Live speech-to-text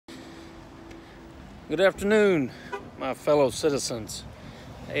Good afternoon, my fellow citizens.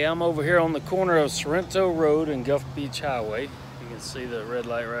 Hey, I'm over here on the corner of Sorrento Road and Gulf Beach Highway. You can see the red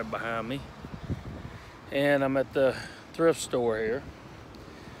light right behind me. And I'm at the thrift store here.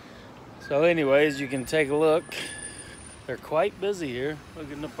 So anyways, you can take a look. They're quite busy here.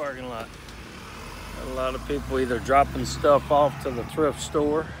 Look in the parking lot. Got a lot of people either dropping stuff off to the thrift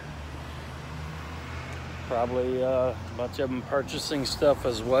store. Probably a bunch of them purchasing stuff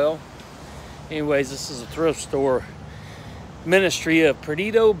as well. Anyways, this is a thrift store ministry of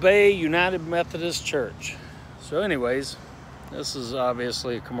Perdido Bay United Methodist Church. So anyways, this is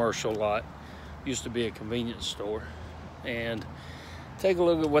obviously a commercial lot. Used to be a convenience store. And take a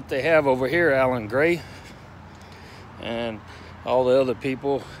look at what they have over here, Alan Gray, and all the other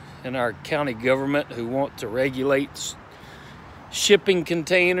people in our county government who want to regulate shipping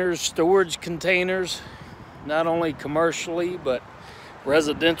containers, storage containers, not only commercially, but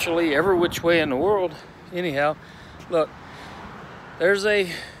residentially, every which way in the world. Anyhow, look, there's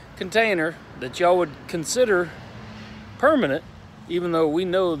a container that y'all would consider permanent, even though we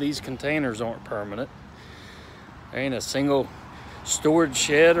know these containers aren't permanent. There ain't a single storage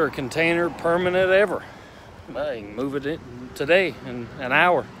shed or container permanent ever. Well, you can move it in today in an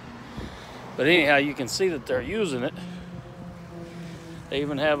hour. But anyhow, you can see that they're using it. They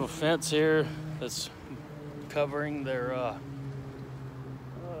even have a fence here that's covering their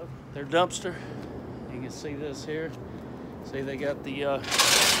dumpster. You can see this here. See, they got the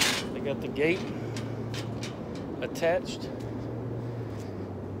gate attached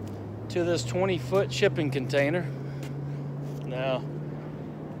to this 20-foot shipping container. Now,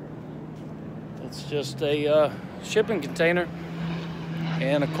 it's just a shipping container,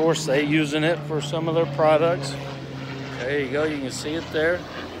 and of course they're using it for some of their products. There you go, you can see it there.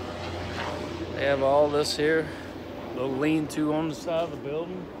 They have all this here, a little lean-to on the side of the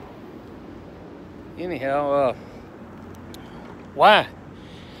building. Anyhow, why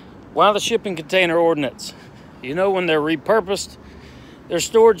the shipping container ordinance? You know, when they're repurposed, they're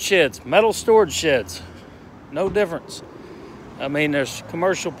storage sheds, metal storage sheds. No difference. I mean, there's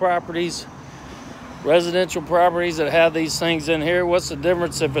commercial properties, residential properties that have these things in here. What's the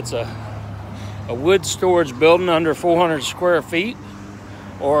difference if it's a wood storage building under 400 square feet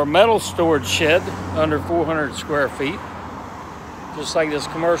or a metal storage shed under 400 square feet? Just like this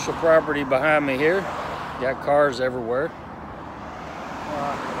commercial property behind me here. Got cars everywhere.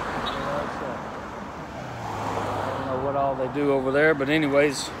 I don't know what all they do over there, but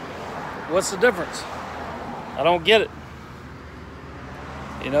anyways, what's the difference? I don't get it.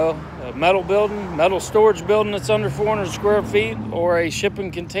 You know, a metal building, metal storage building that's under 400 square feet, or a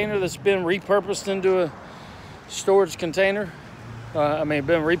shipping container that's been repurposed into a storage container. Been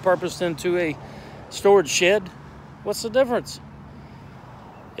repurposed into a storage shed. What's the difference?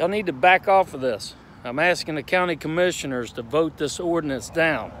 Y'all need to back off of this. I'm asking the county commissioners to vote this ordinance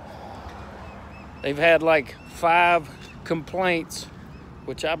down. They've had like 5 complaints,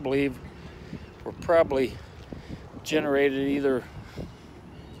 which I believe were probably generated either,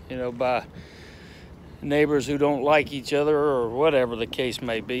 you know, by neighbors who don't like each other or whatever the case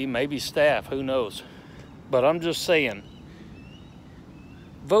may be, maybe staff, who knows. But I'm just saying,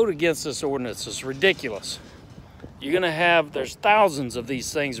 vote against this ordinance. It's ridiculous. You're gonna have, there's thousands of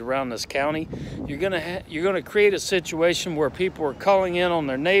these things around this county. You're gonna create a situation where people are calling in on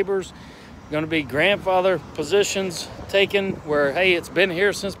their neighbors. Gonna be grandfather positions taken where, hey, it's been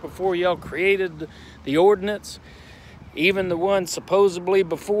here since before y'all created the ordinance. Even the one supposedly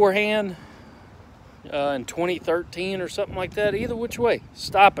beforehand in 2013 or something like that. Either which way,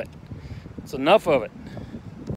 stop it. It's enough of it.